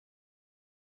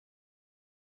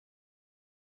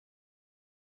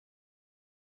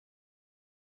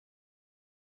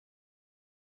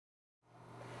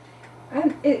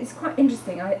It's quite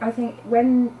interesting. I think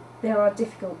when there are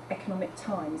difficult economic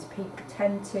times, people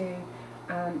tend to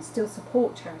still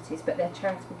support charities, but their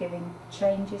charitable giving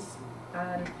changes.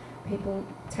 People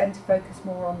tend to focus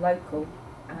more on local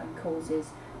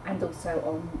causes and also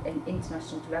on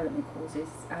international development causes.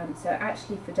 So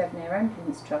actually for Devon Air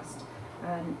Ambulance Trust,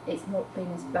 it's not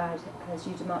been as bad as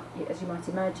you might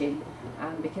imagine,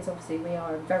 because obviously we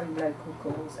are a very local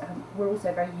cause. We're also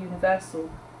a very universal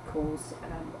cause.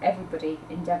 Everybody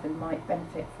in Devon might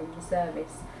benefit from the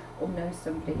service or know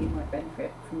somebody who might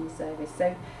benefit from the service.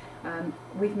 So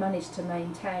we've managed to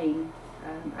maintain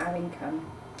our income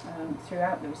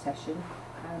throughout the recession,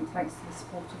 thanks to the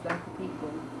support of local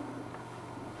people.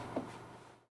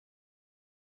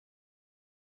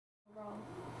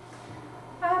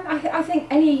 I think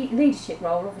any leadership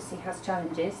role obviously has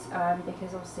challenges,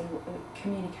 because obviously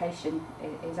communication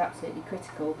is absolutely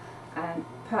critical.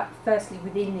 Firstly,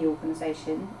 within the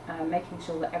organisation, making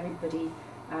sure that everybody,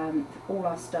 all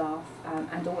our staff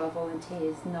and all our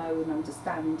volunteers know and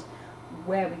understand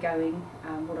where we're going,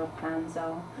 what our plans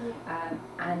are,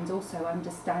 and also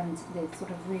understand the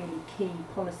sort of really key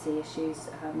policy issues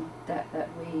that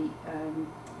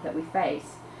we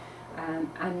face.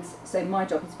 And so my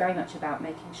job is very much about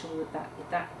making sure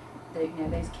that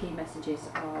those key messages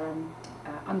are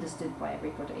understood by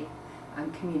everybody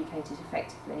and communicated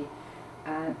effectively.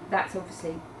 That's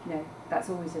obviously, that's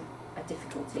always a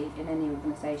difficulty in any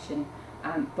organisation.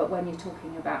 But when you're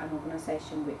talking about an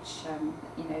organisation which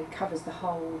covers the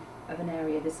whole of an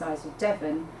area the size of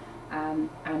Devon,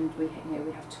 and we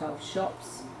have 12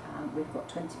 shops, we've got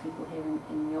 20 people here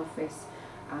in the office.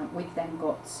 We've then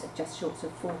got just short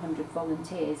of 400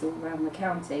 volunteers all around the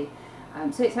county.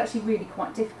 So it's actually really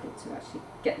quite difficult to actually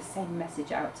get the same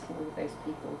message out to all of those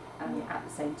people at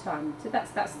the same time. So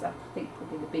that's I think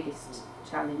probably the biggest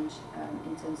challenge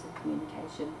in terms of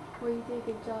communication. Well, you do a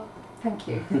good job. Thank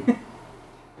you.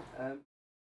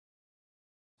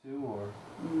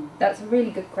 That's a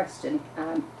really good question.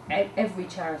 Every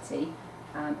charity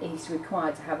is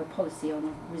required to have a policy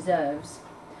on reserves.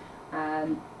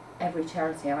 Every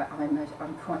charity,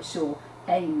 I'm quite sure,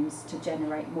 aims to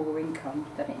generate more income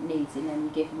than it needs in any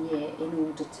given year in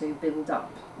order to build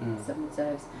up some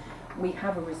reserves. We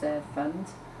have a reserve fund.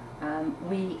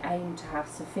 We aim to have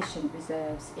sufficient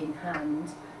reserves in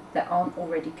hand that aren't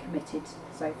already committed.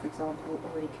 So, for example,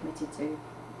 already committed to,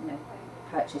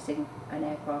 purchasing an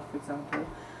aircraft, for example,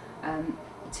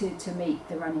 to meet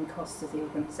the running costs of the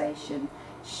organisation.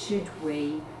 Should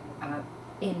we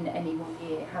in any one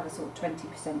year have a sort of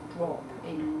 20% drop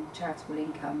in charitable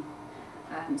income.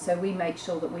 So we make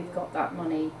sure that we've got that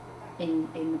money in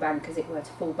the bank, as it were,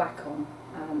 to fall back on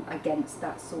against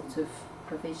that sort of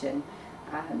provision.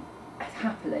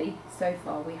 Happily, so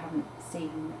far we haven't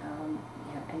seen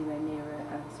anywhere near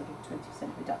a sort of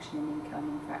 20% reduction in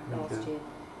income. In fact, last year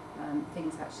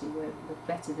things actually were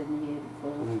better than the year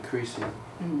before. Increasing.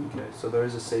 Okay, so there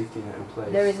is a safety net in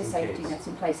place. There is a safety net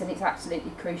in place, and it's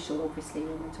absolutely crucial, obviously,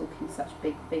 when we're talking such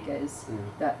big figures,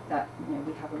 that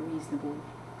we have a reasonable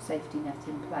safety net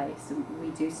in place, and we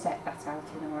do set that out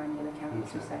in our annual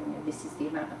accounts. We say, this is the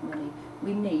amount of money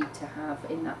we need to have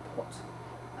in that pot,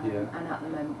 and at the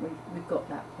moment we've got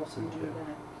that pot of money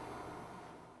there.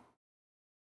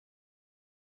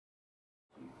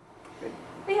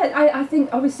 Yeah, I think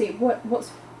obviously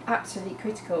what's absolutely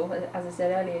critical, as I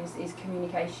said earlier, is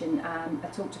communication. I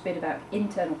talked a bit about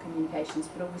internal communications,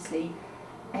 but obviously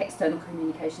external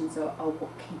communications are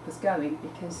what keep us going,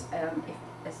 because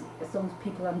as long as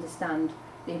people understand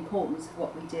the importance of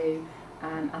what we do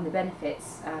and the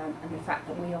benefits and the fact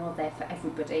that we are there for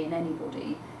everybody and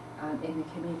anybody in the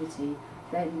community,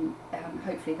 then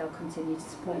hopefully they'll continue to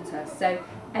support us. So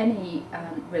any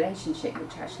relationship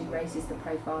which actually raises the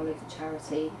profile of the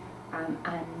charity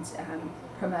and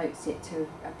promotes it to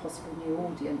a possible new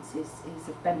audience is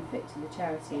of benefit to the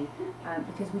charity,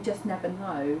 because we just never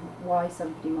know why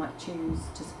somebody might choose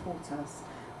to support us.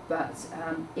 But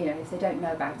if they don't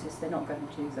know about us, they're not going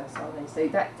to choose us, are they? So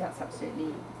that's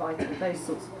absolutely vital. Those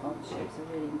sorts of partnerships are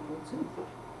really important.